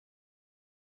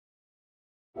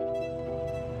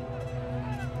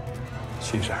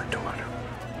She's our daughter.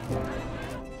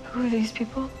 Who are these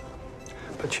people?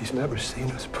 But she's never seen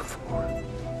us before.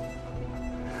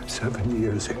 7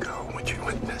 years ago, when she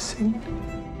went missing,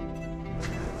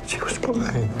 she was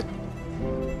blind.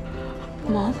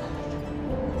 Mom?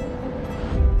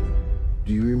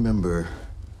 Do you remember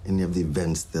any of the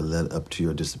events that led up to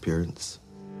your disappearance?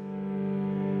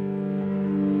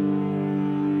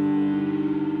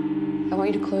 I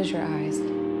want you to close your eyes.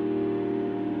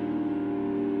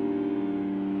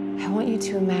 I want you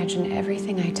to imagine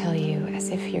everything I tell you as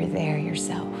if you're there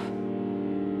yourself.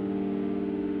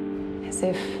 As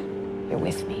if you're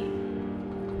with me.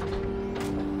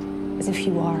 As if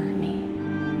you are me.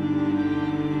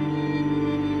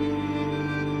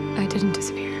 I didn't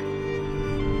disappear.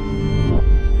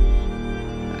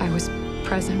 I was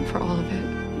present for all of it.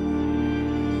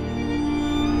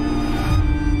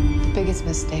 The biggest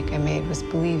mistake I made was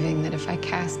believing that if I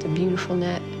cast a beautiful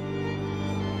net,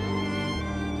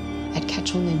 I'd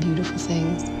catch only beautiful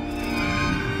things.